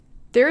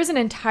There is an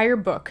entire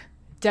book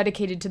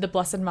dedicated to the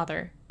Blessed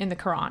Mother in the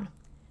Qur'an,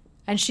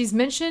 and she's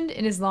mentioned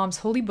in Islam's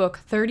holy book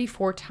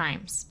 34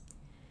 times.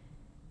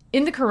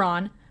 In the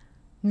Qur'an,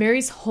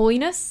 Mary's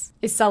holiness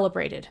is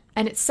celebrated,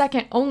 and it's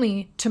second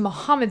only to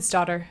Muhammad's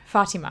daughter,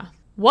 Fatima.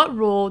 What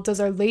role does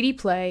Our Lady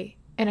play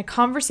in a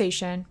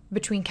conversation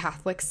between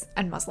Catholics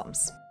and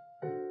Muslims?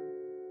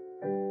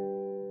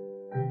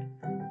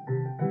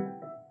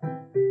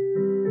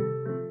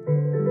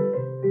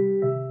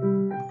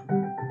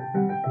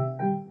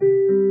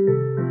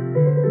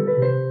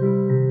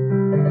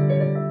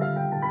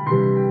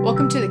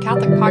 Welcome to the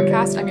Catholic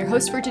Podcast. I'm your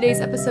host for today's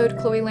episode,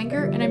 Chloe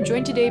Langer, and I'm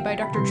joined today by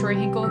Dr. Troy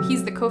Hinkle.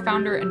 He's the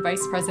co-founder and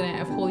vice president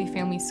of Holy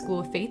Family School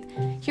of Faith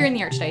here in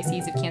the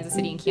Archdiocese of Kansas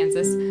City in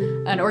Kansas,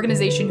 an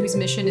organization whose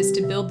mission is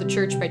to build the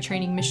church by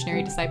training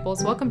missionary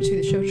disciples. Welcome to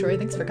the show, Troy.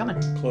 Thanks for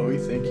coming. Chloe,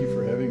 thank you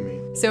for having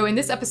me. So in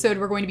this episode,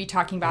 we're going to be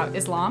talking about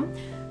Islam,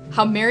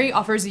 how Mary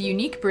offers a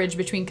unique bridge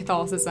between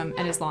Catholicism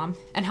and Islam,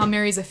 and how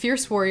Mary is a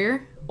fierce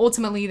warrior.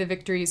 Ultimately, the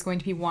victory is going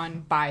to be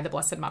won by the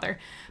Blessed Mother.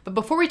 But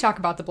before we talk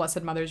about the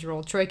Blessed Mother's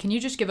role, Troy, can you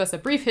just give us a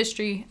brief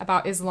history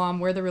about Islam,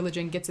 where the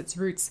religion gets its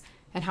roots,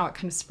 and how it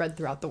kind of spread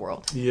throughout the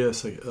world?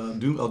 Yes,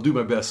 I'll do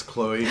my best,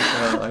 Chloe.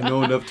 I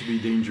know enough to be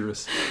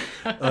dangerous.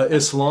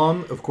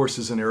 Islam, of course,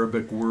 is an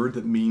Arabic word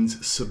that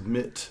means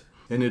submit,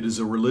 and it is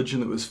a religion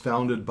that was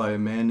founded by a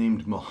man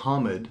named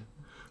Mohammad,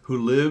 who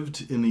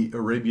lived in the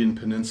Arabian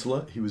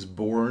Peninsula. He was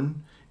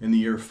born in the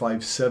year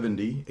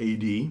 570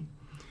 A.D.,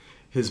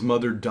 His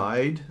mother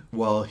died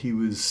while she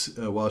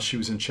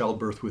was in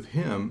childbirth with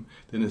him.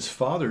 Then his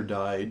father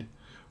died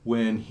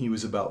when he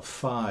was about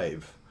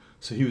 5.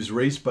 So he was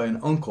raised by an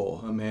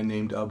uncle, a man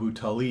named Abu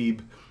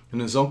Talib,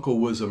 and his uncle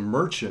was a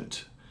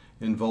merchant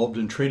involved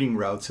in trading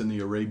routes in the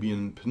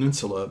Arabian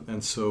Peninsula.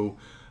 And so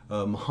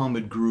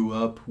Muhammad grew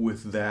up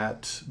with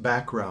that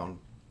background.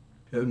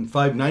 In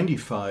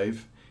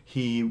 595,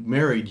 he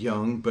married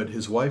young, but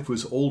his wife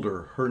was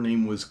older. Her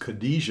name was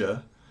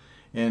Khadijah.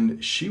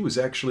 And she was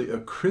actually a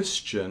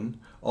Christian,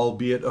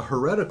 albeit a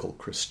heretical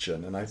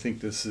Christian. And I think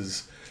this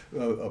is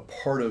a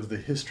part of the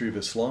history of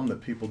Islam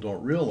that people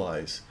don't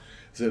realize,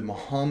 is that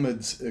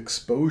Muhammad's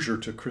exposure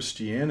to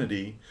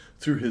Christianity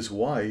through his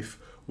wife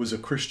was a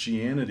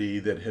Christianity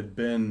that had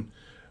been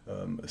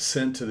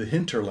sent to the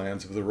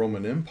hinterlands of the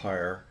Roman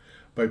Empire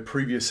by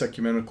previous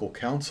ecumenical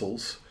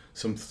councils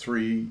some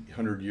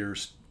 300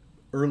 years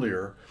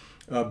earlier,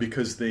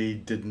 because they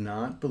did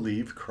not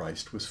believe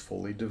Christ was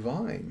fully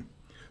divine.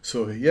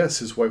 So yes,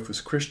 his wife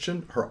was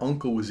Christian, her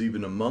uncle was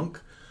even a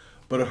monk,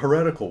 but a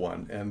heretical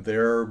one, and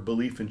their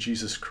belief in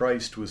Jesus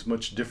Christ was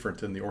much different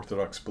than the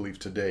Orthodox belief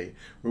today,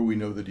 where we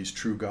know that he's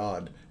true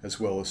God as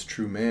well as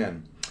true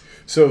man.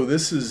 So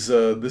this is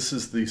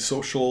the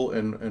social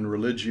and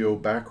religio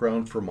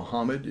background for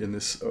Muhammad in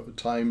this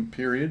time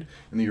period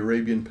in the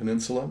Arabian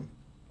Peninsula.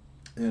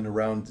 And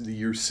around the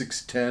year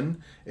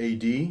 610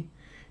 A.D.,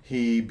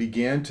 he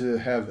began to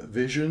have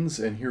visions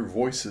and hear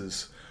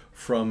voices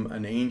from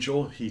an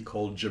angel he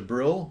called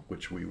Jibril,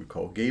 which we would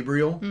call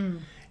Gabriel.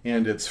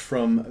 And it's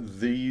from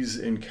these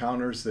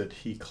encounters that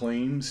he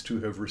claims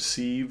to have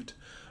received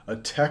a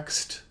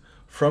text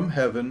from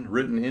heaven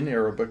written in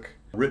Arabic,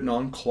 written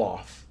on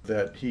cloth,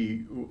 that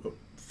he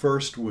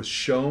first was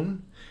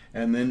shown,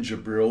 and then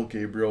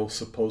Gabriel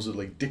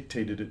supposedly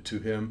dictated it to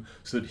him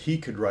so that he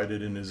could write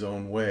it in his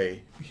own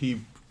way.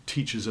 He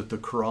teaches that the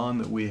Qur'an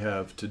that we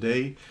have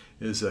today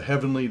is a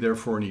heavenly,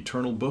 therefore an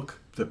eternal book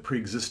that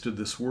preexisted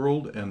this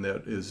world and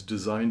that is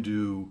designed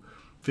to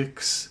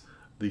fix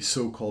the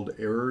so-called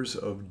errors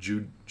of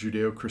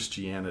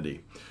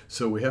Judeo-Christianity.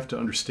 So we have to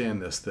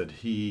understand this, that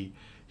he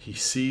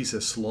sees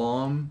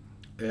Islam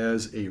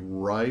as a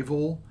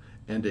rival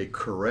and a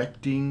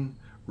correcting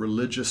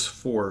religious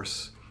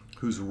force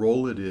whose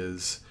role it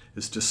is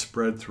to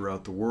spread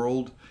throughout the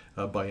world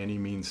by any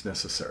means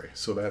necessary.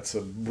 So that's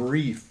a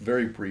brief,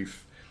 very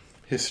brief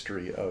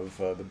history of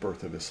the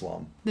birth of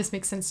Islam. This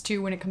makes sense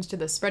too when it comes to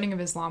the spreading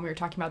of Islam. We were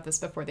talking about this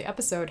before the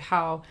episode,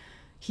 how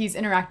he's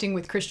interacting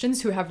with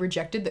Christians who have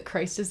rejected that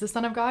Christ is the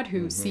Son of God,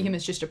 who see him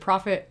as just a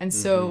prophet. And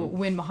so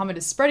when Muhammad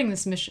is spreading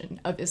this mission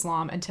of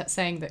Islam and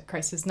saying that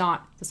Christ is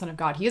not the Son of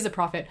God, he is a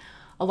prophet,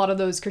 a lot of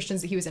those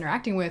Christians that he was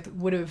interacting with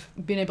would have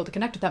been able to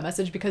connect with that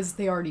message because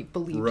they already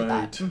believed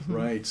that.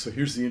 Right. So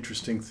here's the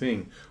interesting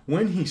thing.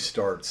 When he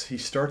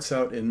starts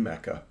out in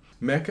Mecca.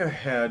 Mecca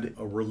had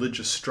a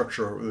religious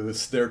structure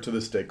that's there to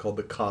this day called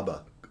the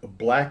Kaaba, a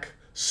black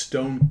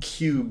stone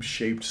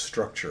cube-shaped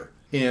structure.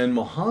 And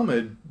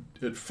Muhammad,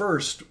 at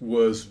first,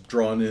 was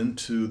drawn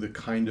into the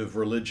kind of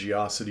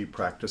religiosity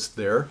practiced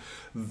there.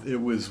 It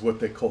was what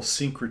they call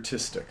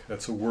syncretistic.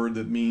 That's a word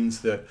that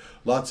means that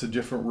lots of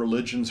different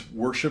religions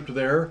worshipped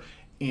there,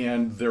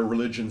 and their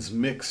religions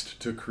mixed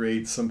to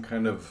create some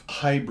kind of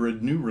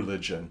hybrid new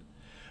religion.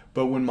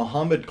 But when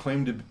Muhammad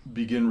claimed to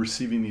begin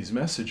receiving these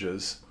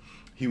messages,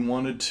 he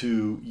wanted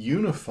to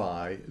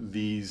unify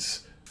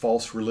these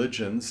false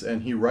religions,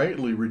 and he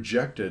rightly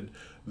rejected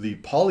the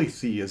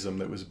polytheism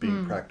that was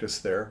being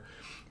practiced there.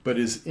 But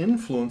his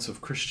influence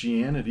of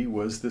Christianity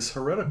was this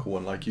heretical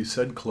one. Like you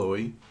said,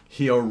 Chloe,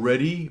 he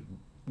already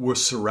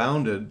was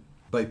surrounded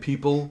by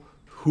people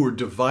who were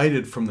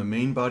divided from the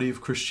main body of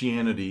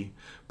Christianity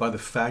by the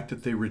fact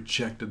that they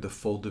rejected the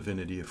full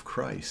divinity of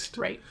Christ.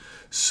 Right.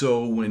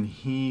 So when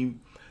he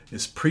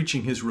is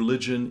preaching his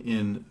religion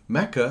in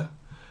Mecca,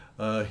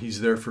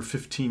 he's there for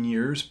 15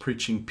 years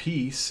preaching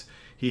peace.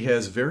 He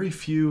has very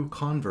few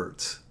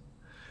converts.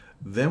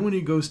 Then when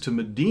he goes to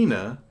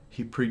Medina,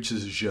 he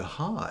preaches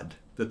jihad,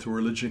 that the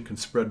religion can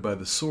spread by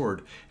the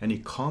sword, and he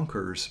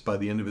conquers, by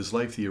the end of his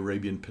life, the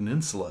Arabian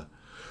Peninsula.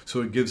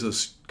 So it gives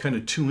us kind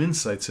of two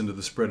insights into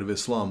the spread of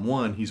Islam.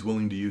 One, he's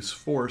willing to use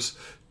force.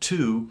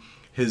 Two,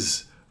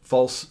 his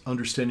false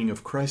understanding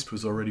of Christ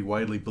was already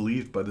widely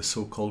believed by the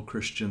so-called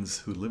Christians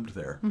who lived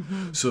there.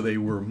 Mm-hmm. So they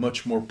were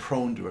much more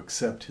prone to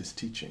accept his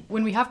teaching.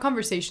 When we have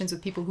conversations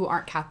with people who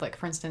aren't Catholic,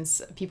 for instance,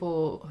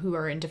 people who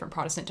are in different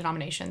Protestant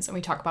denominations, and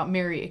we talk about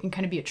Mary, it can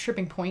kind of be a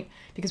tripping point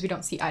because we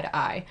don't see eye to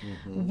eye.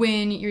 Mm-hmm.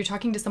 When you're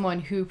talking to someone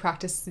who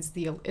practices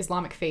the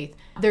Islamic faith,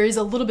 there is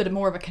a little bit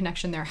more of a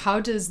connection there. How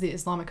does the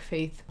Islamic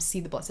faith see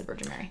the Blessed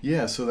Virgin Mary?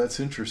 Yeah, so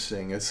that's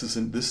interesting. This is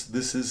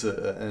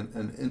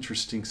an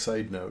interesting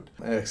side note.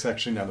 It's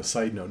actually not a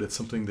side note. It's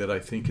something that I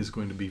think is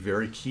going to be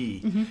very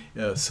key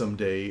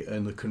someday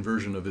in the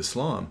conversion of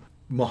Islam.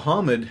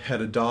 Mohammad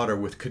had a daughter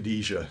with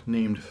Khadijah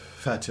named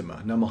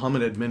Fatima. Now,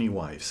 Mohammad had many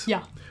wives.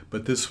 Yeah.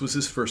 But this was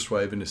his first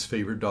wife and his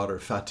favorite daughter,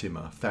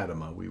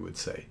 Fatima, we would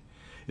say.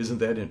 Isn't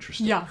that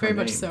interesting? Yeah, very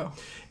much so.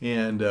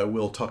 And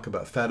we'll talk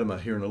about Fatima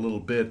here in a little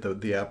bit,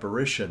 the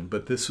apparition,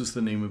 but this was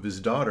the name of his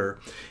daughter.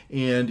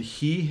 And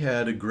he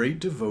had a great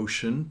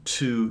devotion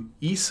to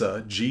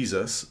Isa,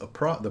 Jesus, the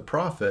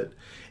prophet,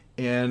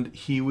 and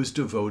he was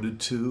devoted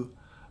to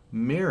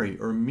Mary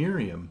or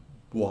Miriam.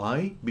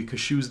 Why? Because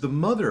she was the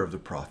mother of the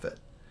prophet.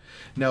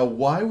 Now,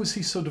 why was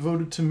he so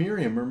devoted to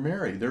Miriam or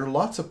Mary? There are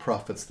lots of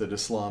prophets that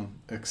Islam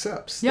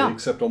accepts. Yeah. They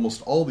accept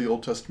almost all the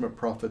Old Testament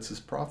prophets as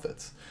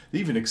prophets. They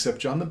even accept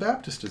John the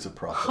Baptist as a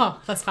prophet. Huh,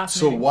 that's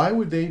fascinating. So why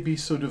would they be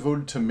so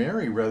devoted to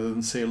Mary rather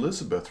than, say,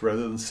 Elizabeth,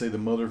 rather than, say, the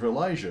mother of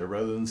Elijah,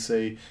 rather than,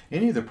 say,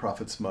 any of the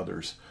prophets'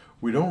 mothers?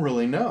 We don't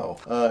really know,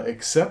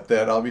 except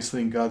that,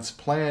 obviously, in God's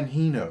plan,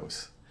 he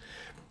knows.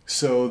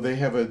 So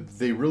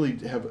they really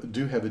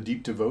do have a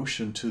deep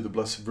devotion to the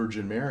Blessed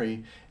Virgin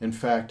Mary. In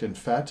fact, in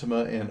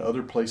Fatima and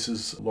other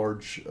places,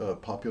 large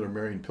popular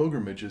Marian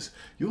pilgrimages,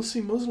 you'll see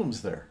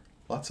Muslims there.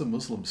 Lots of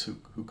Muslims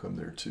who come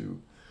there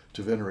to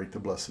venerate the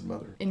Blessed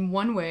Mother. In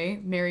one way,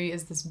 Mary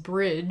is this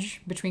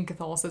bridge between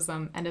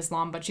Catholicism and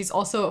Islam, but she's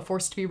also a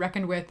force to be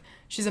reckoned with.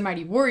 She's a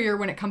mighty warrior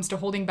when it comes to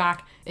holding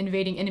back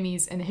invading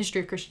enemies in the history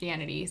of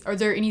Christianity. Are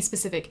there any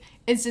specific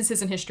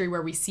instances in history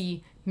where we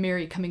see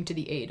Mary coming to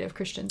the aid of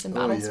Christians in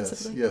battle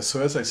specifically? Yes.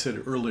 So as I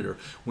said earlier,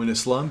 when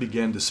Islam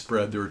began to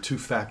spread, there were two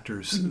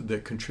factors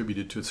that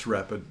contributed to its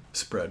rapid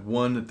spread.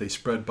 One, that they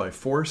spread by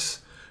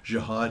force.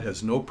 Jihad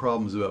has no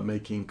problems about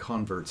making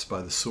converts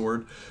by the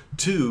sword.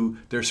 Two,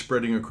 they're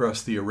spreading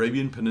across the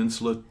Arabian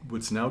Peninsula,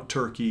 what's now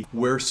Turkey,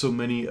 where so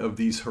many of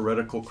these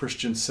heretical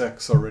Christian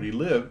sects already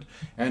lived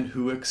and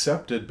who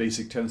accepted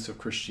basic tenets of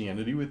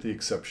Christianity with the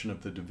exception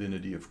of the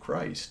divinity of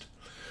Christ.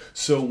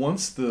 So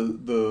once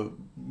the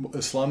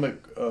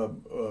Islamic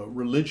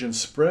religion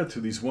spread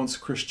through these once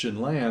Christian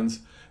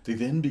lands, they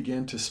then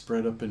began to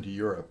spread up into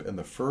Europe. And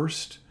the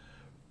first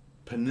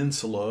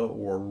peninsula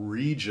or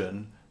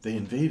region they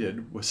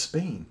invaded was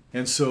Spain.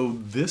 And so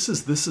this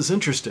is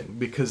interesting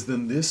because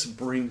then this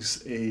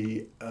brings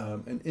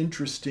an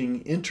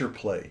interesting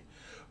interplay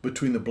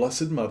between the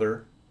Blessed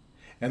Mother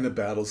and the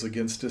battles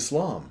against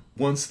Islam.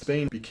 Once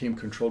Spain became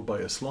controlled by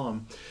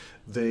Islam,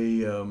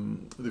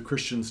 the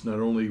Christians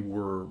not only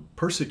were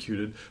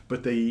persecuted,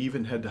 but they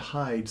even had to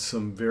hide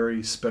some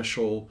very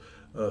special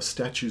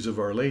statues of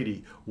Our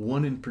Lady.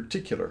 One in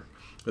particular,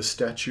 a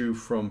statue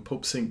from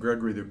Pope St.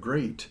 Gregory the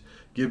Great,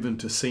 given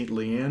to St.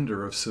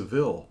 Leander of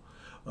Seville,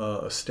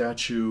 a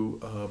statue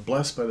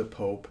blessed by the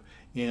Pope,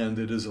 and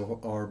it is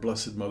our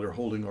Blessed Mother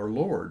holding our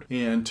Lord.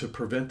 And to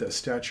prevent that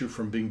statue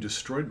from being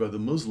destroyed by the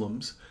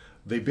Muslims,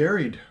 they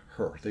buried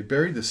her. They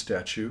buried the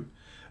statue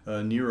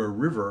near a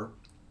river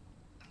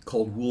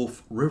called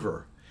Wolf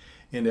River.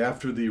 And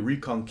after the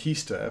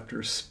Reconquista,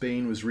 after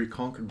Spain was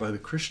reconquered by the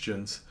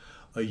Christians,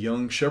 a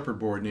young shepherd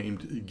boy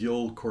named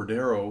Gil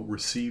Cordero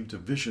received a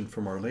vision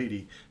from Our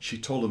Lady. She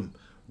told him,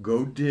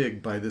 go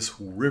dig by this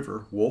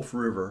river, Wolf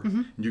River,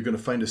 and you're going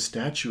to find a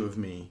statue of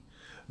me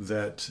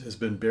that has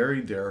been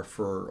buried there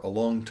for a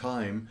long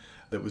time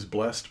that was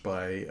blessed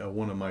by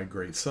one of my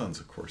great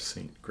sons, of course,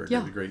 St. Gregory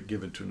the Great,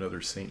 given to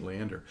another St.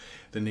 Leander.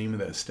 The name of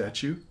that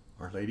statue,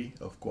 Our Lady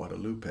of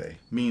Guadalupe,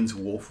 means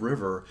Wolf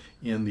River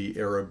in the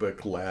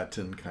Arabic,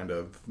 Latin kind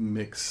of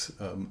mix.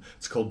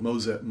 It's called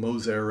Mozarabic.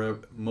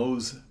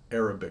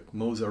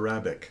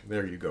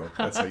 There you go.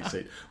 That's how you say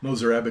it.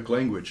 Mozarabic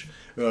language.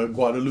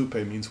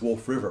 Guadalupe means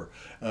Wolf River.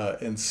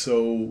 And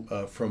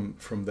so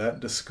from that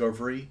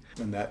discovery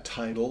and that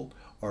title,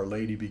 Our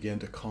Lady began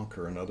to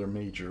conquer in other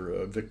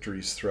major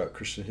victories throughout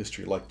Christian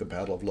history, like the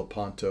Battle of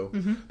Lepanto,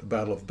 the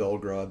Battle of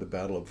Belgrade, the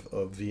Battle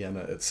of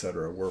Vienna,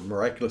 etc., where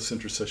miraculous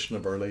intercession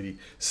of Our Lady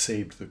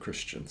saved the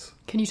Christians.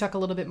 Can you talk a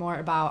little bit more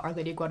about Our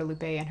Lady of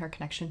Guadalupe and her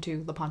connection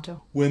to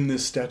Lepanto? When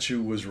this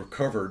statue was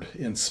recovered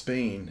in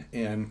Spain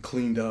and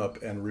cleaned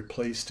up and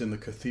replaced in the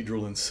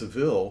cathedral in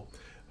Seville,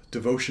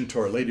 devotion to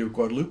Our Lady of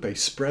Guadalupe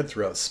spread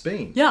throughout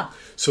Spain. Yeah.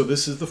 So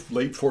this is the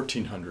late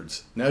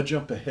 1400s. Now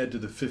jump ahead to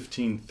the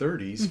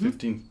 1530s,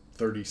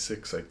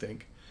 1536, I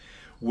think,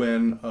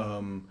 when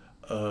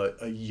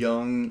a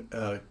young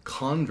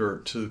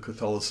convert to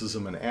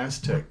Catholicism, an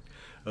Aztec,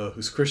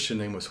 whose Christian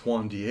name was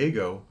Juan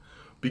Diego,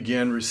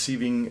 began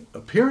receiving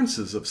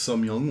appearances of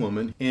some young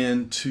woman,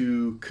 and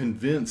to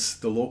convince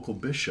the local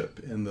bishop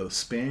and the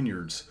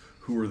Spaniards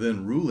who were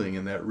then ruling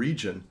in that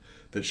region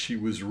that she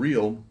was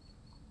real,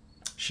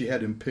 she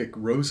had him pick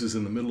roses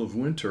in the middle of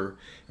winter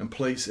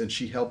and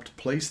she helped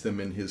place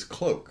them in his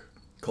cloak,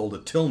 called a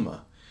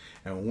tilma.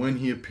 And when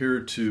he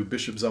appeared to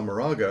Bishop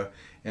Zamaraga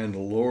and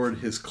lowered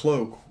his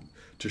cloak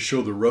to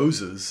show the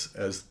roses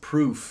as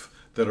proof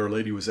that Our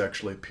Lady was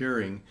actually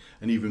appearing,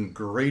 an even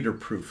greater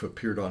proof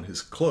appeared on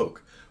his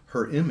cloak,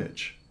 her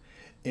image.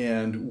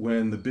 And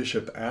when the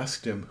bishop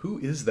asked him, "Who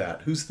is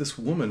that? Who's this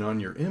woman on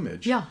your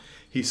image?" Yeah.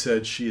 He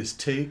said, "She is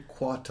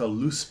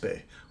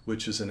Tecuataluspe,"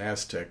 which is an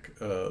Aztec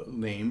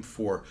name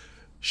for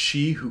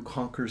she who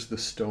conquers the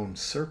stone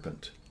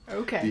serpent.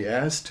 Okay. The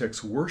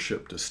Aztecs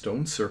worshipped a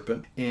stone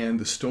serpent, and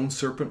the stone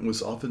serpent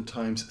was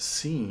oftentimes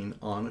seen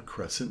on a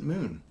crescent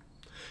moon.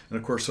 And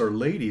of course, Our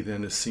Lady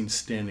then is seen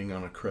standing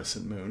on a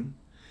crescent moon.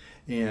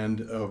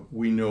 And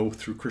we know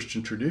through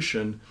Christian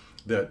tradition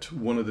that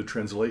one of the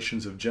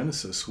translations of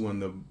Genesis,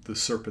 when the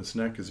serpent's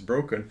neck is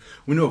broken,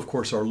 we know, of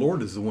course, our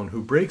Lord is the one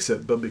who breaks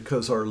it, but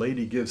because Our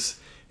Lady gives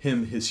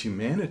him his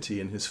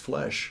humanity and his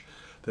flesh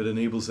that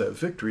enables that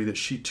victory, that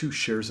she too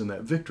shares in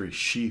that victory,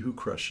 she who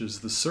crushes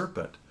the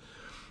serpent.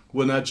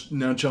 Well,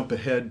 now jump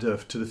ahead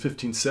to the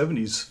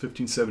 1570s,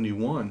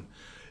 1571,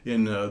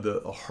 in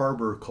a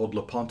harbor called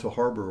Lepanto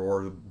Harbor,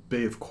 or the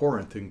Bay of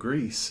Corinth in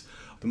Greece.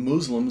 The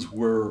Muslims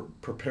were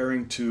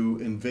preparing to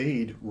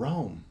invade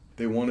Rome.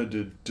 They wanted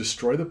to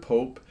destroy the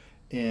Pope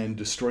and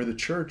destroy the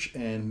church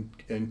and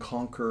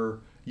conquer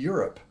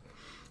Europe.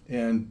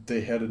 And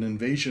they had an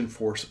invasion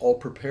force all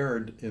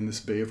prepared in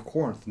this Bay of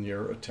Corinth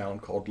near a town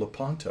called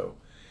Lepanto.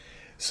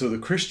 So the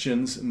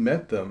Christians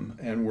met them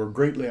and were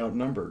greatly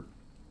outnumbered.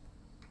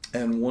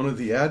 And one of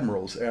the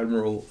admirals,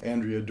 Admiral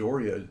Andrea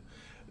Doria,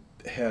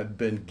 had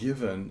been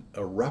given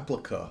a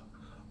replica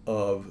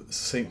of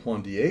St.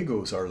 Juan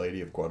Diego's Our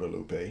Lady of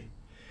Guadalupe,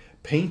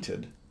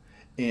 painted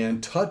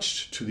and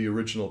touched to the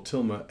original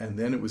tilma, and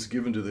then it was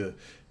given to the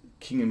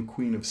King and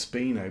Queen of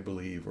Spain, I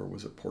believe, or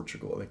was it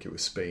Portugal? I think it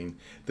was Spain.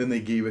 Then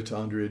they gave it to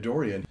Andrea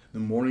Doria. And the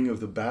morning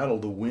of the battle,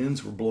 the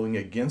winds were blowing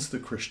against the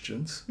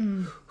Christians,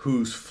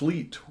 whose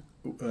fleet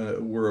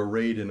were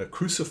arrayed in a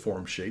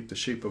cruciform shape, the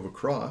shape of a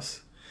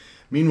cross.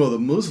 Meanwhile, the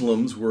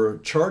Muslims were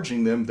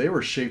charging them. They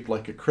were shaped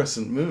like a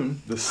crescent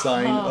moon, the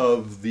sign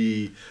of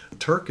the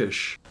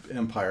Turkish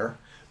Empire,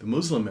 the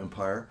Muslim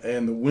Empire,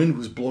 and the wind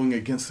was blowing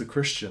against the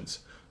Christians.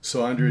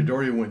 So Andrea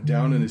Doria went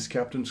down in his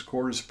captain's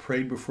quarters,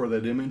 prayed before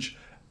that image,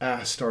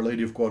 asked Our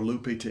Lady of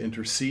Guadalupe to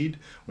intercede.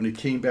 When he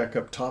came back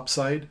up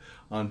topside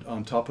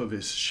on top of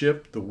his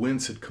ship, the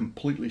winds had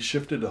completely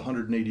shifted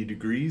 180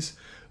 degrees.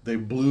 They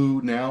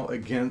blew now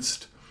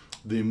against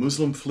the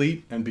Muslim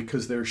fleet, and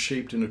because they're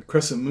shaped in a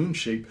crescent moon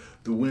shape,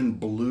 the wind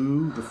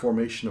blew the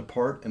formation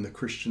apart, and the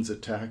Christians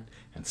attacked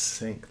and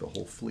sank the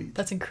whole fleet.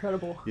 That's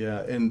incredible.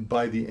 Yeah, and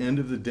by the end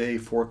of the day,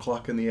 4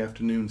 o'clock in the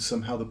afternoon,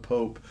 somehow the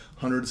Pope,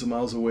 hundreds of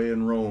miles away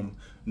in Rome,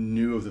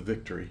 knew of the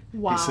victory.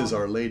 Wow. He says,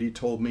 Our Lady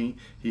told me.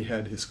 He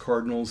had his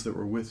cardinals that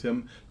were with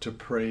him to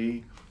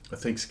pray a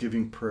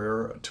Thanksgiving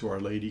prayer to Our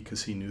Lady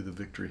because he knew the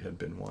victory had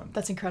been won.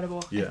 That's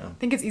incredible. Yeah. I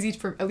think it's easy,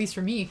 at least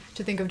for me,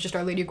 to think of just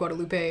Our Lady of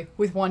Guadalupe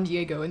with Juan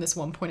Diego in this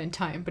one point in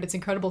time. But it's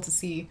incredible to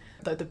see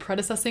the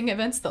predecessing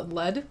events that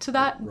led to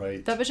that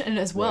vision, and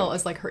as well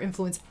as like her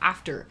influence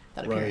after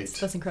that appearance.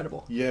 That's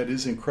incredible. Yeah, it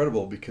is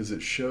incredible because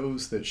it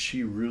shows that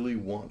she really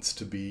wants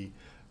to be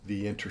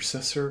the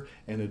intercessor,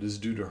 and it is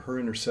due to her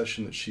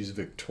intercession that she's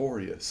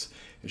victorious.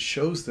 It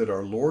shows that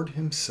our Lord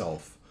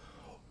himself,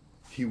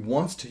 he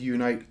wants to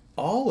unite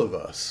all of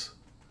us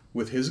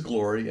with his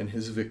glory and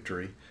his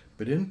victory,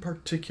 but in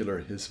particular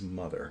his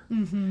mother.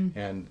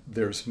 And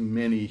there's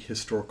many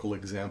historical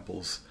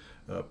examples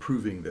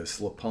proving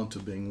this, Lepanto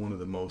being one of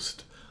the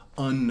most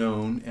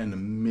unknown and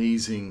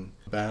amazing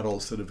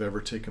battles that have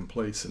ever taken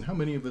place. And how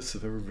many of us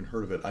have ever even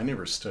heard of it? I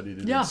never studied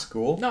it in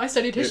school. No, I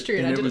studied history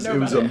and I didn't know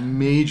about it. It was a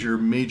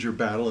major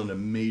battle and a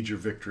major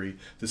victory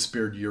that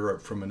spared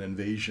Europe from an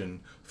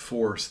invasion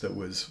force that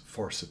was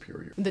far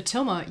superior. The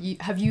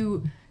tilma, have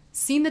you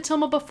seen the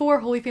tilma before,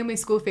 Holy Family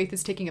School of Faith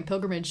is taking a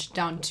pilgrimage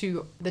down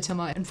to the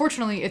tilma.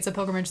 Unfortunately, it's a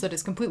pilgrimage that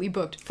is completely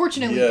booked.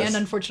 Fortunately and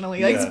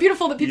unfortunately. Like, it's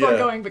beautiful that people are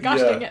going, but gosh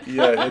dang it.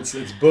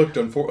 It's booked,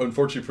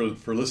 unfortunately,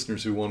 for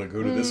listeners who want to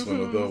go to this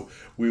one, although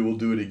we will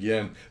do it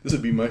again. This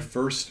would be my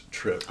first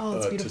trip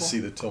to see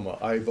the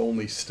tilma. I've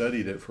only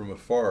studied it from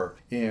afar,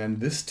 and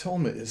this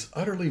tilma is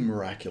utterly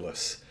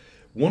miraculous.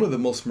 One of the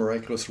most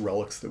miraculous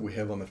relics that we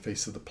have on the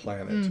face of the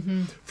planet.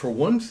 For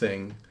one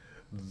thing,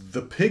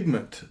 the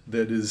pigment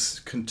that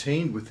is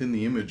contained within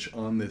the image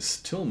on this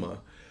tilma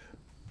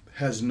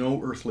has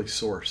no earthly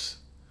source.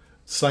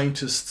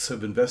 Scientists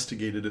have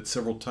investigated it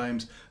several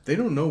times. They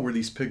don't know where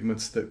these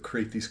pigments that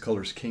create these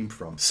colors came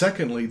from.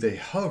 Secondly, they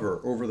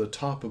hover over the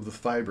top of the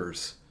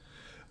fibers.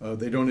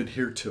 They don't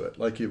adhere to it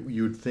like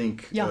you would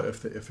think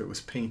if it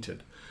was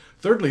painted.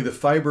 Thirdly, the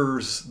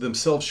fibers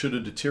themselves should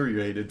have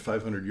deteriorated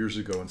 500 years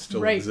ago and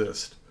still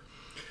exist.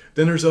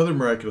 Then there's other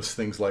miraculous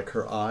things like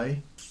her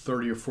eye.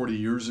 30 or 40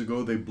 years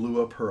ago, they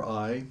blew up her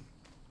eye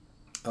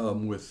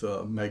with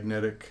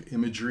magnetic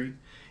imagery,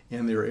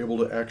 and they were able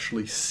to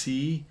actually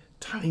see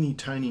tiny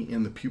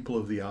in the pupil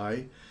of the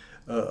eye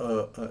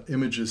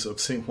images of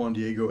St. Juan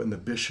Diego and the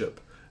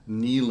bishop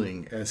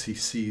kneeling as he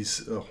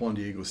sees Juan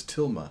Diego's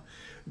tilma,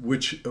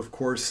 which, of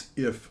course,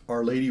 if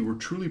Our Lady were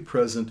truly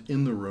present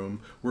in the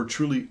room, were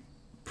truly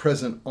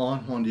present on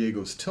Juan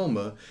Diego's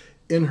tilma,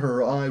 in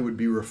her eye would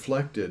be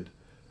reflected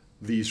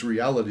these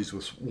realities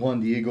with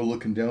Juan Diego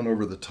looking down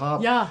over the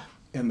top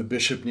and the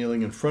bishop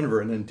kneeling in front of her.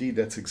 And indeed,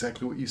 that's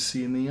exactly what you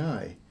see in the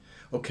eye.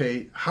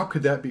 Okay, how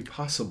could that be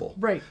possible?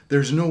 Right.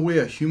 There's no way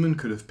a human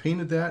could have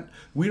painted that.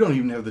 We don't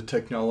even have the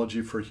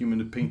technology for a human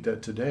to paint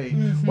that today.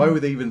 Why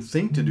would they even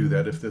think to do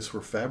that if this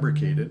were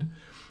fabricated?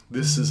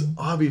 This is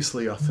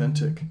obviously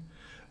authentic.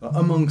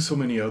 Among so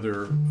many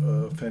other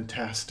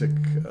fantastic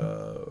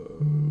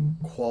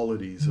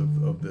qualities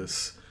of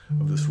this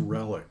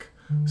relic.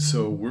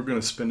 So we're going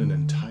to spend an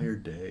entire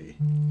day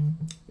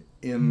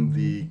in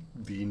the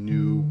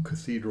new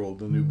cathedral,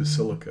 the new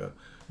basilica,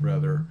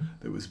 rather,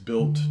 that was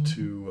built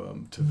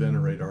to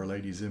venerate Our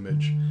Lady's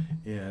image,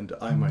 and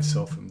I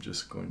myself am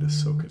just going to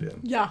soak it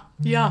in. Yeah,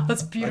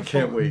 that's beautiful.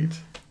 I can't wait.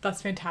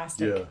 That's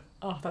fantastic. Yeah.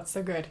 Oh, that's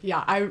so good.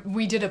 Yeah,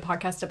 we did a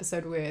podcast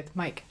episode with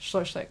Mike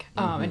Schlosslik,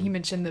 and he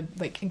mentioned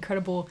the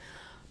incredible,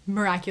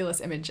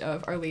 miraculous image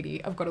of Our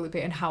Lady of Guadalupe,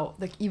 and how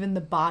even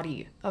the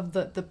body of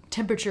the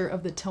temperature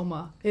of the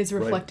tilma is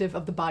reflective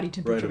of the body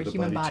temperature of a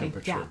human body.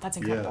 Yeah, that's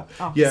incredible.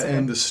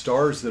 And the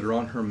stars that are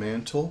on her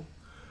mantle,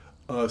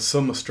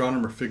 some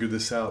astronomer figured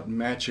this out,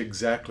 match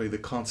exactly the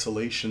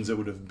constellations that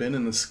would have been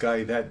in the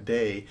sky that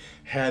day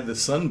had the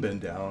sun been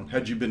down,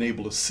 had you been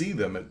able to see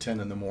them at 10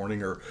 in the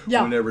morning or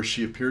whenever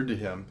she appeared to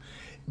him.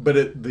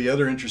 But the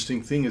other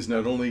interesting thing is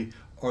not only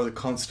are the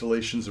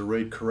constellations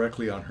arrayed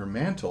correctly on her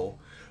mantle,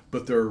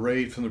 but they're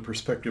arrayed from the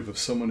perspective of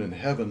someone in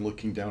heaven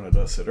looking down at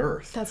us at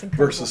earth. That's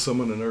incredible. Versus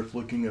someone on earth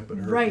looking up at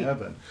her in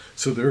heaven.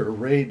 So they're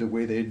arrayed the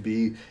way they'd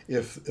be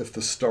if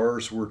the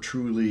stars were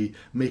truly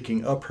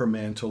making up her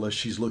mantle as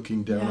she's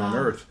looking down on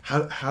earth.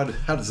 How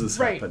does this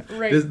happen?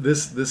 Right.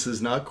 This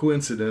is not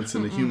coincidence,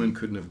 and a human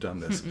couldn't have done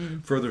this.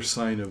 Further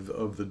sign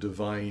of the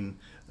divine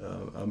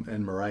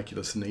and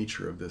miraculous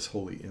nature of this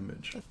holy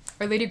image.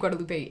 Our Lady of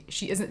Guadalupe,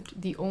 she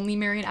isn't the only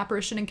Marian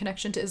apparition in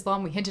connection to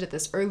Islam. We hinted at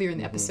this earlier in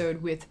the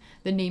episode with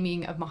the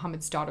naming of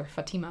Muhammad's daughter,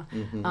 Fatima.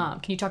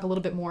 Can you talk a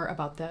little bit more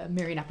about the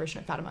Marian apparition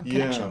at Fatima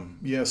connection?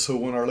 Yeah. So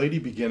when Our Lady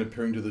began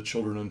appearing to the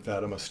children in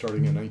Fatima,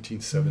 starting in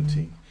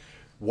 1917,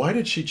 why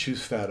did she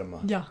choose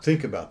Fatima?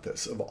 Think about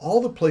this. Of all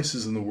the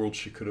places in the world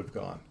she could have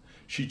gone,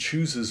 she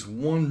chooses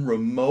one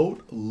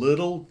remote,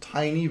 little,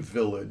 tiny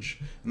village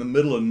in the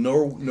middle of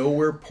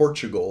nowhere,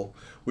 Portugal,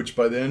 which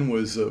by then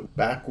was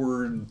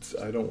backward.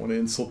 I don't want to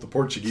insult the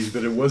Portuguese,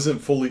 but it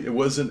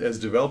wasn't as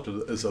developed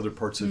as other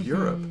parts of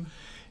Europe.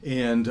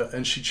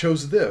 And she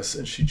chose this,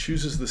 and she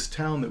chooses this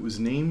town that was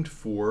named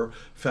for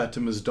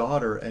Fatima's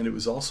daughter, and it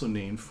was also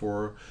named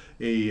for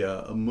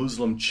a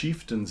Muslim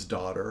chieftain's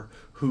daughter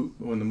who,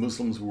 when the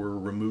Muslims were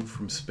removed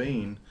from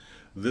Spain,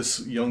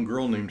 this young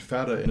girl named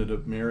Fata ended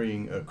up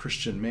marrying a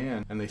Christian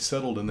man, and they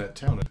settled in that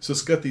town. So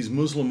it's got these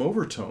Muslim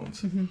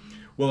overtones.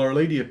 Well, Our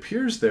Lady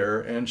appears there,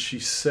 and she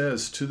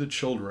says to the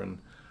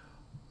children,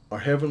 our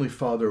Heavenly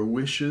Father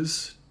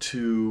wishes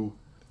to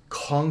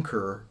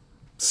conquer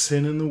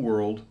sin in the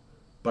world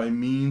by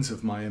means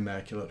of my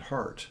Immaculate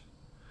Heart.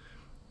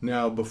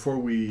 Now, before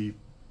we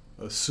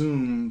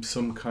assume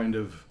some kind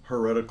of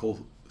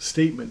heretical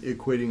statement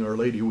equating Our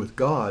Lady with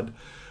God,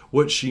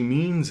 what she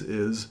means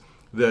is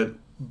that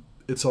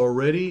it's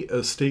already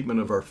a statement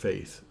of our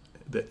faith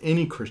that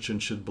any Christian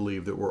should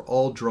believe that we're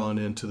all drawn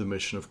into the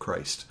mission of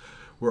Christ.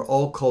 We're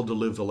all called to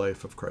live the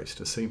life of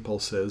Christ. As St. Paul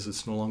says,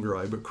 it's no longer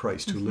I but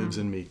Christ who lives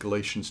in me,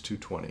 Galatians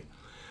 2:20.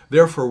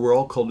 Therefore, we're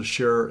all called to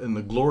share in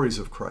the glories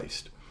of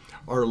Christ.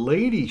 Our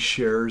Lady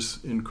shares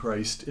in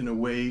Christ in a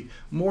way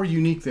more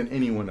unique than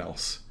anyone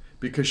else,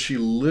 because she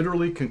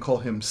literally can call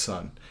him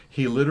son.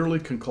 He literally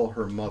can call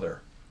her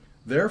mother.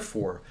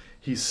 Therefore,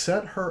 he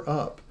set her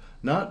up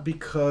not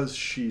because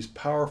she's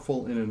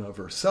powerful in and of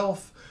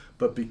herself,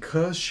 but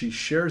because she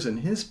shares in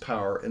his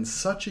power in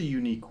such a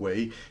unique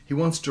way, he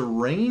wants to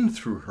reign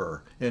through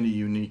her in a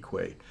unique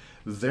way.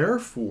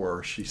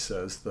 Therefore, she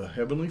says, the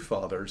Heavenly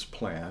Father's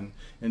plan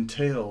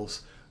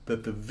entails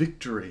that the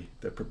victory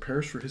that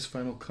prepares for his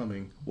final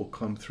coming will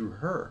come through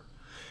her.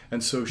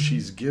 And so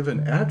she's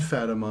given at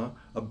Fatima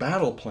a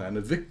battle plan,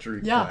 a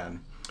victory plan,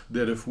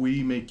 that if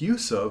we make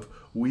use of,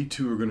 we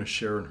too are going to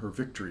share in her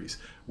victories,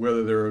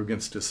 whether they're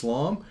against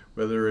Islam,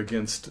 whether they're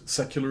against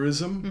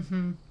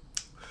secularism,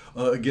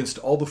 against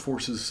all the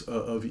forces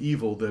of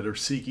evil that are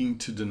seeking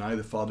to deny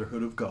the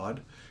fatherhood of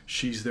God.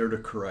 She's there to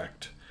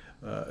correct.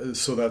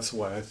 So that's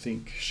why I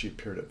think she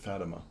appeared at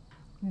Fatima.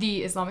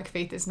 The Islamic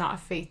faith is not a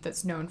faith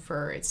that's known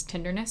for its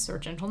tenderness or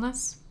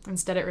gentleness.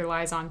 Instead, it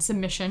relies on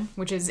submission,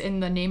 which is in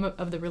the name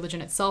of the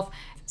religion itself.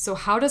 So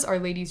how does Our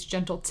Lady's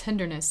gentle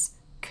tenderness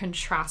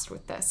contrast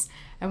with this?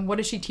 And what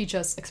does she teach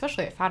us,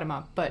 especially at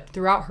Fatima, but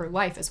throughout her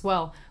life as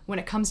well, when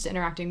it comes to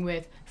interacting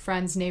with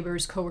friends,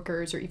 neighbors,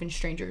 coworkers, or even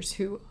strangers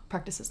who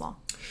practice Islam?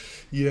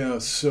 Yeah,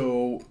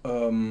 so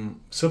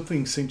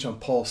something St. John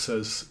Paul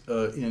says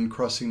in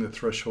Crossing the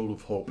Threshold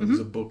of Hope, it was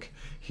a book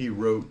he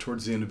wrote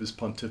towards the end of his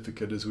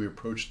pontificate as we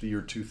approached the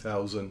year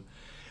 2000.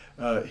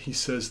 He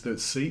says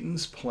that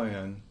Satan's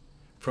plan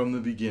from the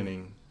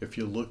beginning, if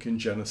you look in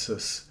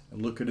Genesis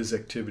and look at his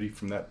activity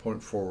from that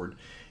point forward,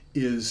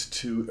 is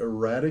to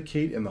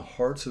eradicate in the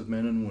hearts of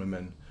men and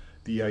women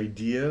the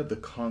idea, the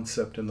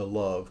concept, and the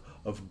love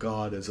of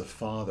God as a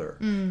father,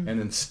 and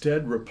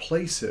instead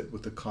replace it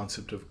with the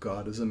concept of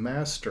God as a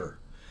master.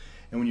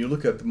 And when you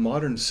look at the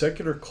modern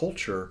secular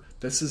culture,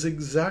 this is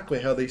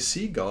exactly how they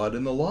see God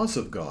and the laws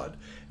of God,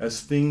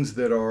 as things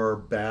that are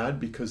bad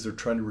because they're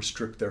trying to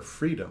restrict their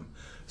freedom.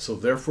 So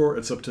therefore,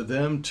 it's up to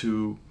them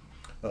to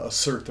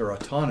assert their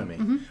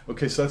autonomy.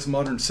 Okay, so that's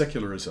modern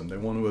secularism. They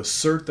want to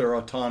assert their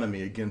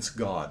autonomy against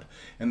God,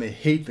 and they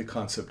hate the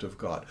concept of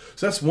God.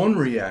 So that's one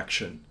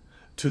reaction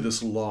to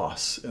this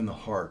loss in the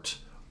heart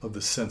of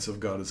the sense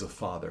of God as a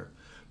father.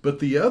 But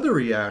the other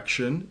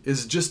reaction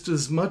is just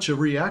as much a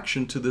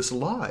reaction to this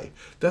lie.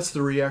 That's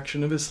the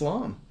reaction of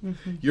Islam.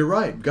 You're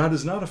right, God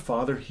is not a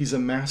father, he's a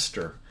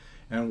master.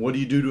 And what do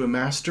you do to a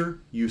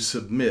master? You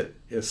submit.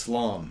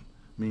 Islam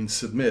means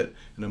submit.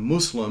 And a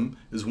Muslim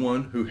is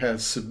one who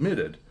has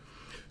submitted.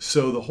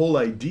 So the whole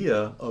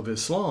idea of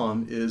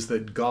Islam is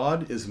that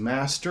God is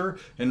master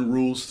and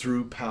rules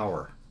through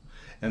power.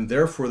 And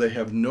therefore they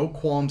have no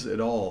qualms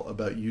at all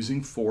about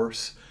using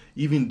force,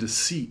 even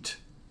deceit,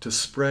 to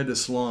spread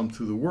Islam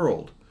through the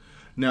world.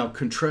 Now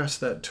contrast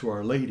that to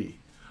Our Lady.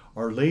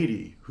 Our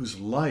Lady, whose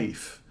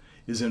life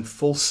is in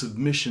full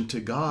submission to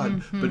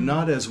God, but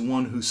not as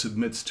one who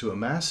submits to a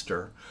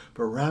master,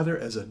 but rather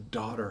as a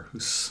daughter who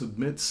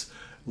submits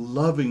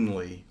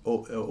lovingly,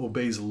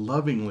 obeys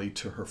lovingly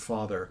to her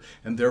father,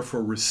 and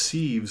therefore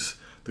receives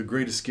the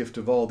greatest gift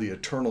of all, the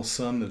eternal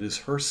Son that is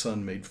her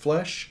Son made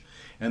flesh,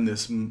 and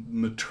this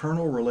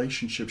maternal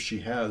relationship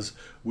she has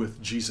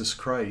with Jesus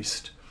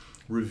Christ,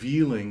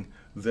 revealing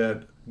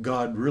that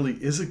God really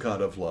is a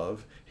God of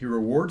love. He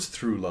rewards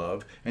through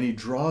love, and he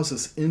draws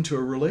us into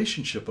a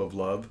relationship of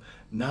love,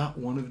 not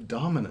one of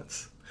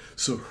dominance.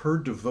 So her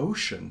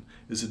devotion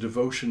is a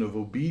devotion of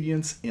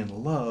obedience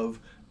in love,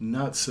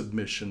 not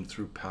submission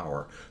through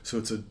power. So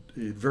it's a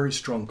very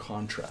strong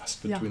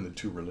contrast between the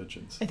two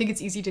religions. I think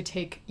it's easy to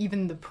take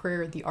even the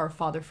prayer, the Our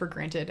Father, for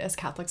granted as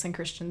Catholics and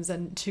Christians,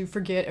 and to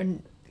forget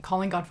and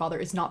calling God Father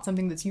is not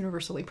something that's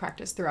universally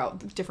practiced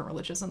throughout the different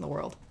religions in the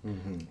world.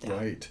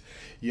 Right.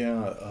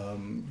 Yeah.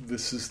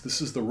 This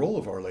is the role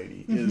of Our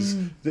Lady. Is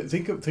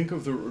think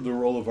of the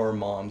role of our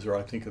moms, or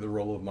I think of the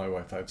role of my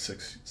wife. I have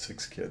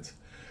six kids.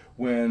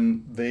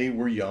 When they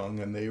were young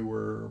and they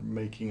were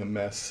making a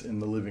mess in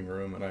the living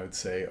room, and I would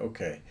say,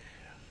 okay,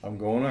 I'm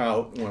going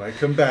out. When I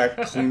come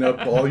back, clean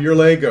up all your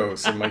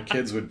Legos. And my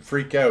kids would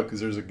freak out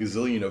because there's a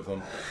gazillion of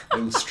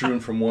them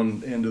strewn from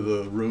one end of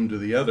the room to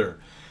the other.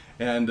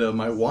 And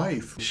my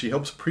wife, she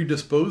helps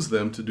predispose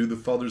them to do the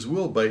Father's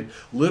will by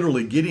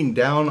literally getting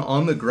down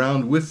on the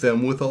ground with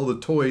them with all the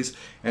toys.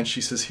 And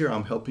she says, here,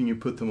 I'm helping you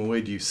put them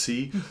away. Do you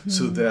see?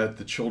 So that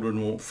the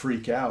children won't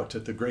freak out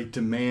at the great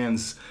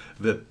demands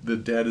that the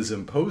dad has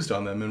imposed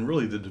on them. And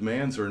really the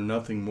demands are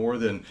nothing more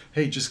than,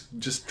 hey,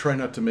 just try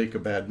not to make a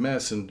bad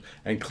mess and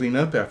clean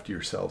up after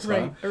yourselves.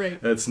 Right.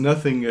 It's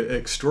nothing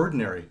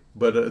extraordinary,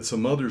 but it's a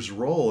mother's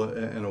role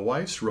and a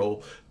wife's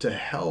role to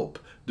help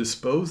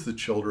dispose the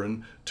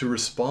children to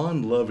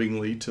respond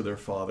lovingly to their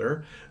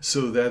father,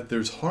 so that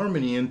there's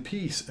harmony and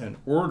peace and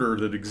order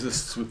that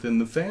exists within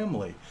the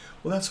family.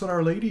 Well, that's what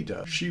Our Lady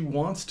does. She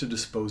wants to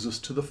dispose us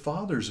to the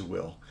Father's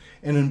will.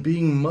 And in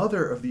being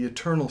mother of the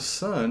eternal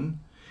Son,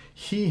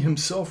 he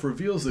himself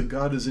reveals that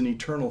God is an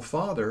eternal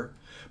Father,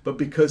 but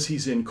because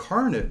he's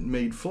incarnate,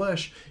 made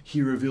flesh,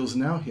 he reveals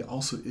now he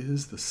also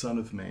is the Son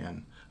of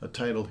Man, a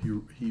title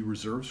he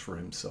reserves for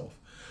himself,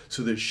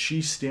 so that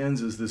she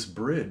stands as this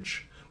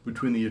bridge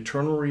between the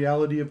eternal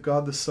reality of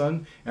God the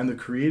Son and the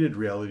created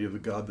reality of the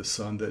God the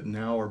Son that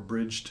now are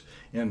bridged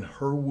in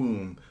her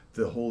womb,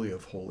 the Holy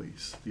of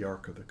Holies, the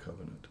Ark of the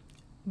Covenant.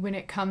 When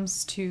it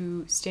comes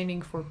to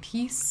standing for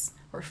peace,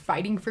 or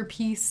fighting for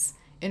peace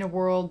in a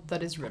world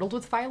that is riddled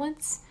with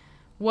violence?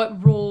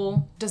 What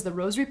role does the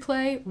rosary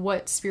play?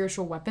 What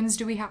spiritual weapons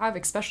do we have,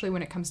 especially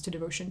when it comes to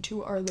devotion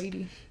to Our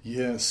Lady?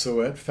 Yeah,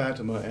 so at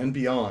Fatima and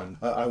beyond,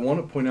 I want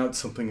to point out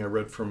something I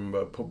read from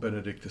Pope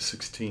Benedict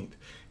XVI.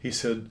 He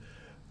said,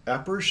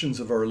 apparitions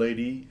of Our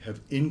Lady have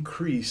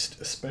increased,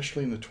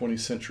 especially in the 20th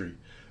century,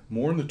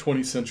 more in the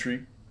 20th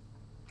century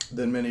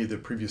than many of the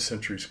previous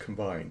centuries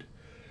combined.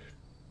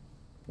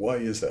 Why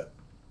is that?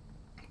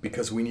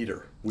 Because we need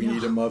her. We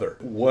need a mother.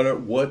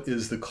 What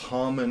is the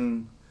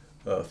common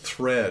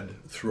thread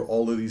through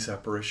all of these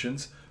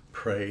apparitions?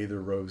 Pray the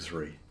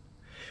rosary.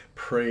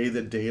 Pray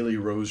the daily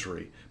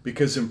rosary.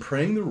 Because in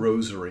praying the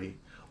rosary,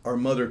 our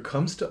mother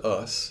comes to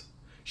us.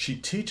 She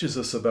teaches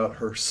us about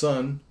her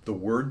Son, the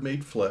Word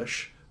made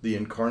flesh, the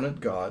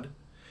incarnate God,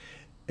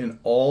 and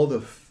all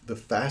the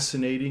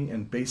fascinating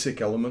and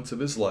basic elements of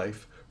his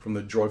life, from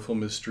the joyful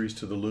mysteries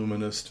to the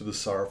luminous to the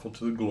sorrowful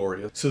to the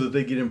glorious, so that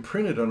they get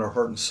imprinted on our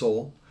heart and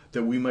soul,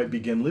 that we might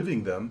begin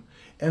living them,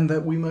 and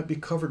that we might be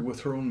covered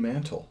with her own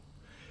mantle.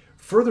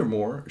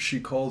 Furthermore, she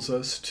calls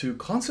us to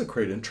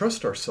consecrate and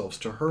trust ourselves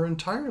to her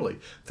entirely,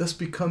 thus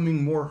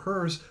becoming more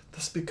hers,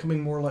 thus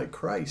becoming more like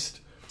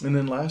Christ. And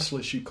then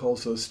lastly, she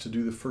calls us to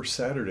do the first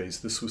Saturdays.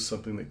 This was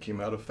something that came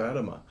out of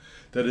Fatima.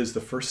 That is, the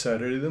first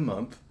Saturday of the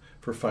month,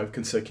 for 5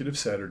 consecutive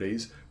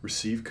Saturdays,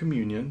 receive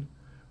communion,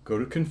 go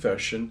to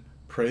confession,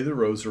 pray the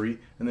rosary,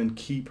 and then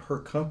keep her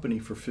company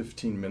for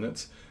 15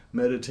 minutes,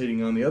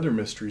 meditating on the other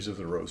mysteries of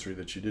the rosary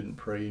that you didn't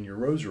pray in your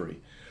rosary,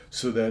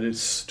 so that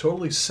it's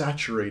totally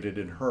saturated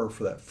in her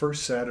for that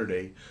first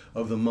Saturday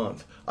of the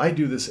month. I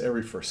do this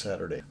every first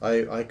Saturday.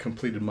 I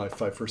completed my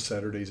 5 first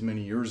Saturdays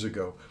many years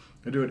ago.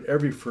 I do it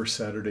every first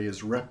Saturday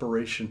as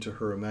reparation to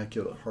her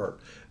Immaculate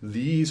Heart.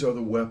 These are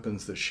the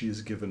weapons that she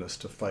has given us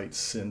to fight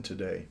sin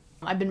today.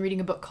 I've been reading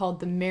a book called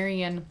The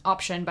Marian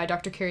Option by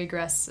Dr. Carrie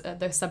Gress.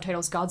 The subtitle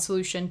is God's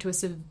Solution to a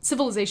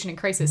Civilization in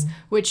Crisis,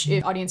 which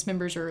if audience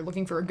members are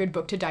looking for a good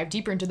book to dive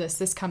deeper into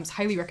this comes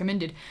highly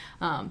recommended.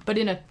 But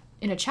in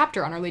a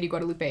chapter on Our Lady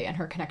Guadalupe and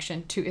her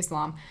connection to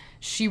Islam,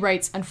 she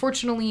writes,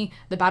 unfortunately,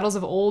 the battles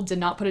of old did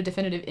not put a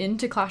definitive end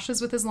to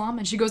clashes with Islam,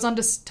 and she goes on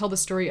to tell the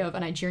story of a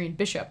Nigerian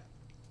bishop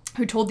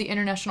who told the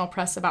international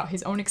press about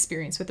his own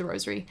experience with the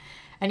rosary.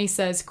 And he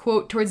says,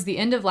 quote, towards the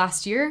end of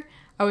last year,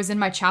 I was in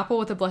my chapel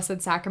with the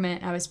Blessed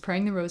Sacrament, and I was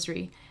praying the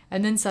rosary,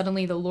 and then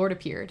suddenly the Lord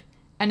appeared.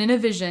 And in a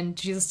vision,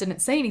 Jesus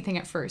didn't say anything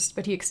at first,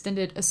 but he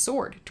extended a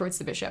sword towards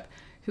the bishop,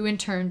 who in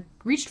turn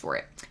reached for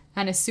it.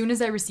 And as soon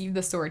as I received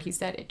the sword, he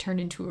said, it turned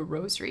into a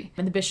rosary.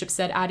 And the bishop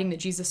said, adding that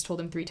Jesus told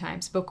him 3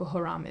 times, Boko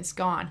Haram is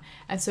gone.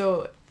 And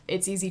so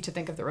it's easy to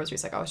think of the rosary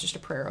as like, oh, it's just a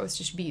prayer, oh, it's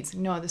just beads.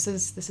 No, this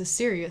is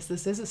serious.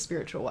 This is a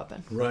spiritual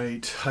weapon.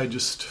 Right. I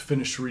just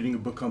finished reading a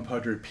book on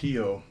Padre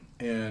Pio.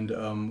 And,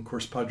 of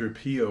course, Padre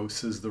Pio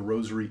says the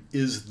rosary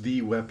is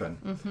the weapon.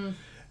 Mm-hmm.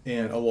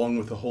 And along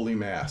with the Holy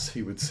Mass,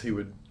 he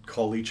would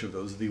call each of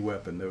those the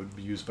weapon that would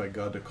be used by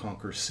God to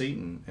conquer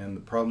Satan. And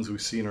the problems we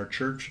see in our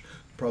church,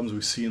 the problems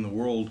we see in the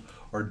world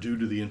are due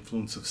to the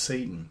influence of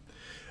Satan.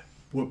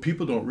 What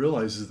people don't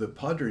realize is that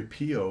Padre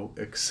Pio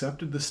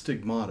accepted the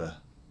stigmata,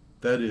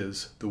 that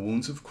is, the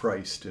wounds of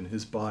Christ in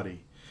his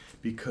body,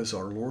 because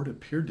our Lord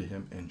appeared to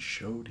him and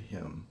showed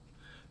him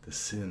the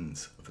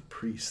sins of the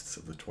priests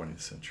of the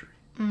 20th century.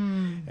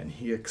 And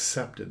he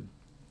accepted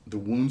the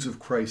wounds of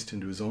Christ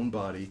into his own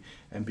body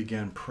and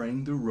began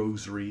praying the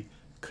rosary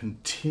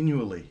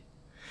continually.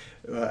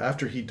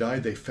 After he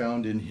died, they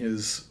found in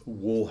his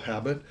wool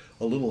habit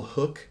a little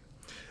hook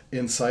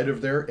inside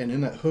of there, and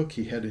in that hook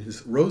he had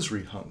his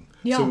rosary hung.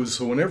 Yeah.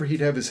 So whenever he'd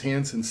have his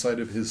hands inside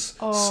of his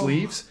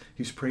sleeves,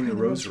 he was praying the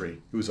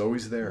rosary. It was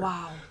always there.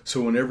 Wow.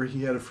 So whenever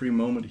he had a free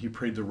moment, he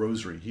prayed the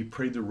rosary. He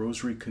prayed the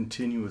rosary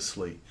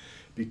continuously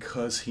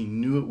because he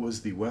knew it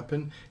was the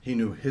weapon. He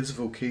knew his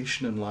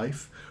vocation in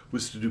life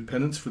was to do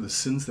penance for the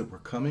sins that were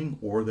coming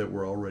or that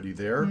were already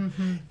there,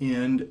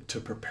 and to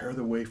prepare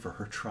the way for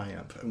her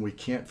triumph. And we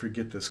can't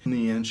forget this. In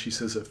the end, she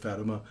says at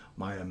Fatima,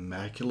 my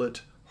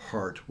Immaculate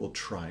Heart will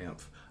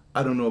triumph.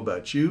 I don't know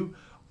about you.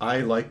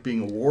 I like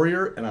being a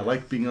warrior, and I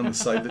like being on the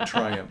side that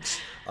triumphs.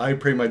 I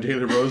pray my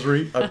daily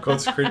rosary. I've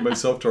consecrated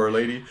myself to Our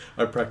Lady.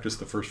 I practice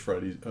the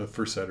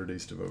first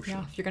Saturday's devotion.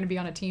 Yeah, if you're going to be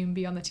on a team,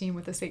 be on the team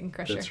with the Satan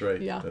Crusher. That's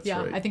right. Yeah, That's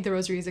yeah. right. I think the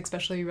rosary is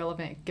especially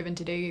relevant given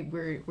today.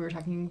 We were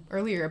talking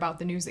earlier about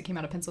the news that came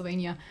out of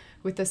Pennsylvania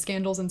with the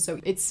scandals, and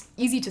so it's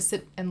easy to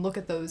sit and look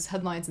at those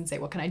headlines and say,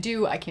 what can I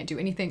do? I can't do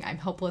anything. I'm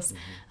helpless.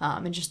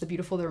 And just the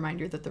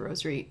reminder that the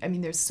rosary, I mean,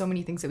 there's so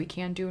many things that we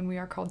can do and we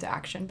are called to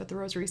action, but the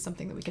rosary is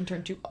something that we can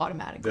turn to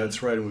automatically.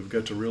 That's right, and we've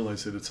got to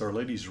realize that it's Our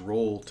Lady's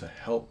role to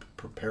help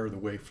prepare the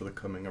way for the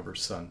coming of her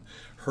Son.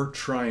 Her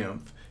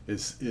triumph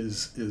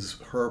is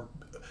her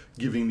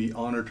giving the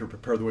honor to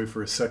prepare the way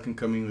for his second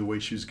coming the way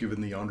she's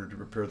given the honor to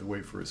prepare the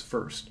way for his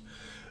first.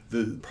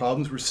 The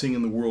problems we're seeing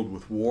in the world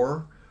with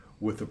war,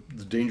 with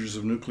the dangers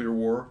of nuclear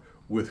war,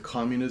 with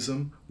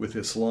communism, with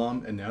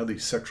Islam, and now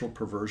these sexual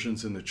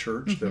perversions in the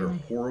church that are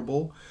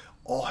horrible,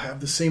 all have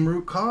the same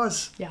root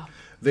cause. Yeah.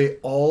 They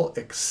all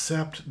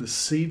accept the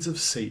seeds of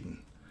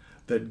Satan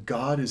that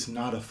God is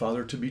not a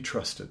father to be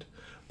trusted,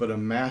 but a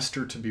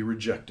master to be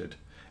rejected,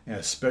 and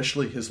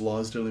especially his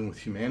laws dealing with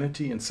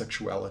humanity and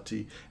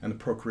sexuality and the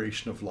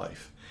procreation of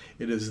life.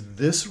 It is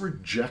this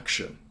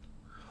rejection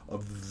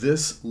of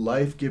this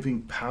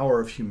life-giving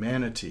power of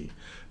humanity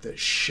that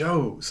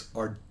shows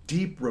our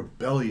deep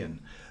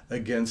rebellion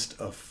against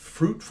a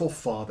fruitful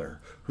Father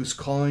who's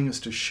calling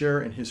us to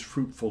share in his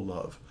fruitful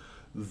love.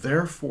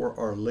 Therefore,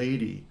 Our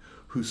Lady,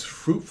 whose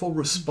fruitful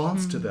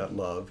response to that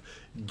love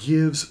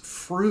gives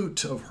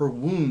fruit of her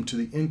womb to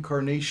the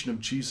incarnation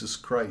of Jesus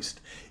Christ,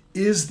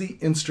 is the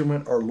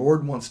instrument our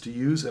Lord wants to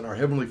use and our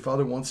Heavenly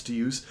Father wants to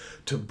use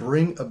to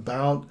bring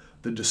about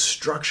the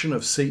destruction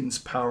of Satan's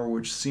power,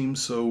 which seems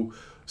so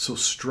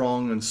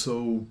strong and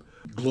so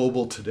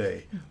global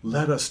today.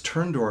 Let us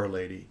turn to Our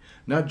Lady,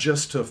 not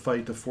just to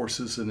fight the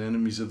forces and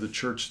enemies of the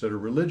church that are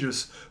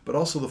religious, but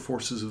also the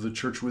forces of the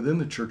church within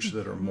the church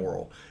that are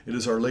moral. It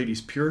is Our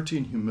Lady's purity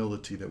and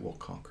humility that will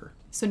conquer.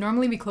 So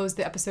normally we close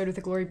the episode with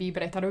a Glory Be,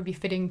 but I thought it would be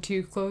fitting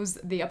to close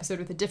the episode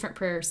with a different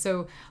prayer.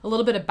 So a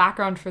little bit of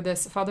background for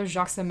this. Father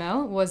Jacques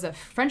Semel was a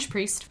French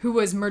priest who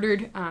was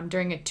murdered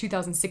during a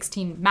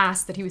 2016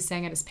 mass that he was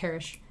saying at his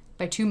parish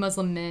by two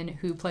Muslim men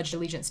who pledged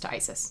allegiance to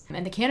ISIS.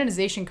 And the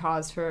canonization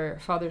cause for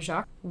Father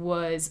Jacques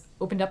was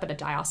opened up at a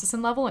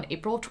diocesan level in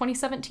April of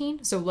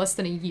 2017, so less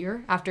than a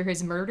year after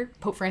his murder.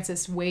 Pope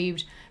Francis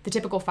waived the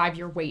typical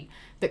 5-year wait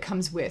that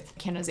comes with the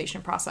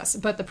canonization process.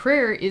 But the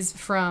prayer is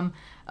from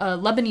a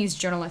Lebanese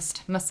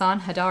journalist,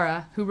 Massan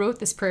Hadara, who wrote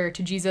this prayer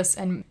to Jesus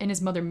and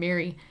his mother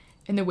Mary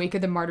in the wake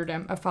of the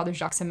martyrdom of Father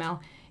Jacques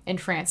Semel in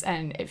France,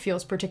 and it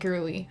feels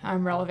particularly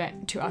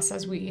relevant to us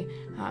as we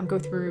go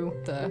through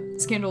the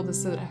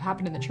scandals that have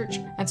happened in the church.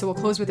 And so we'll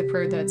close with a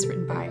prayer that's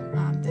written by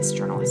this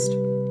journalist.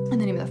 In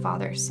the name of the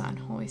Father, Son,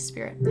 Holy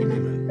Spirit.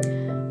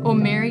 Amen. O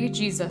Mary,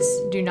 Jesus,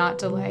 do not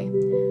delay.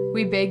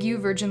 We beg you,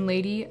 Virgin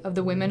Lady of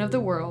the women of the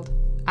world,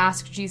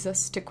 ask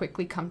Jesus to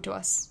quickly come to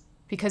us,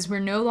 because we're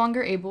no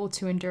longer able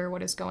to endure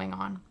what is going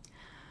on.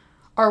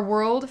 Our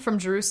world, from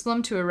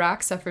Jerusalem to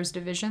Iraq, suffers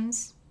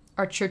divisions.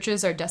 Our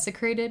churches are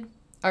desecrated.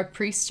 Our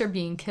priests are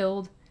being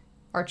killed,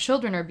 our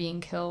children are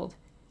being killed,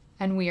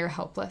 and we are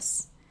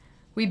helpless.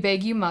 We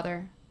beg you,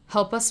 Mother,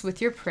 help us with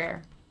your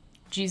prayer.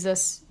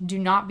 Jesus, do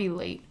not be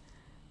late.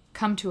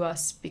 Come to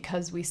us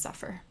because we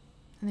suffer.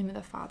 In the name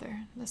of the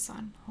Father, the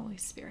Son, Holy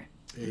Spirit.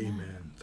 Amen.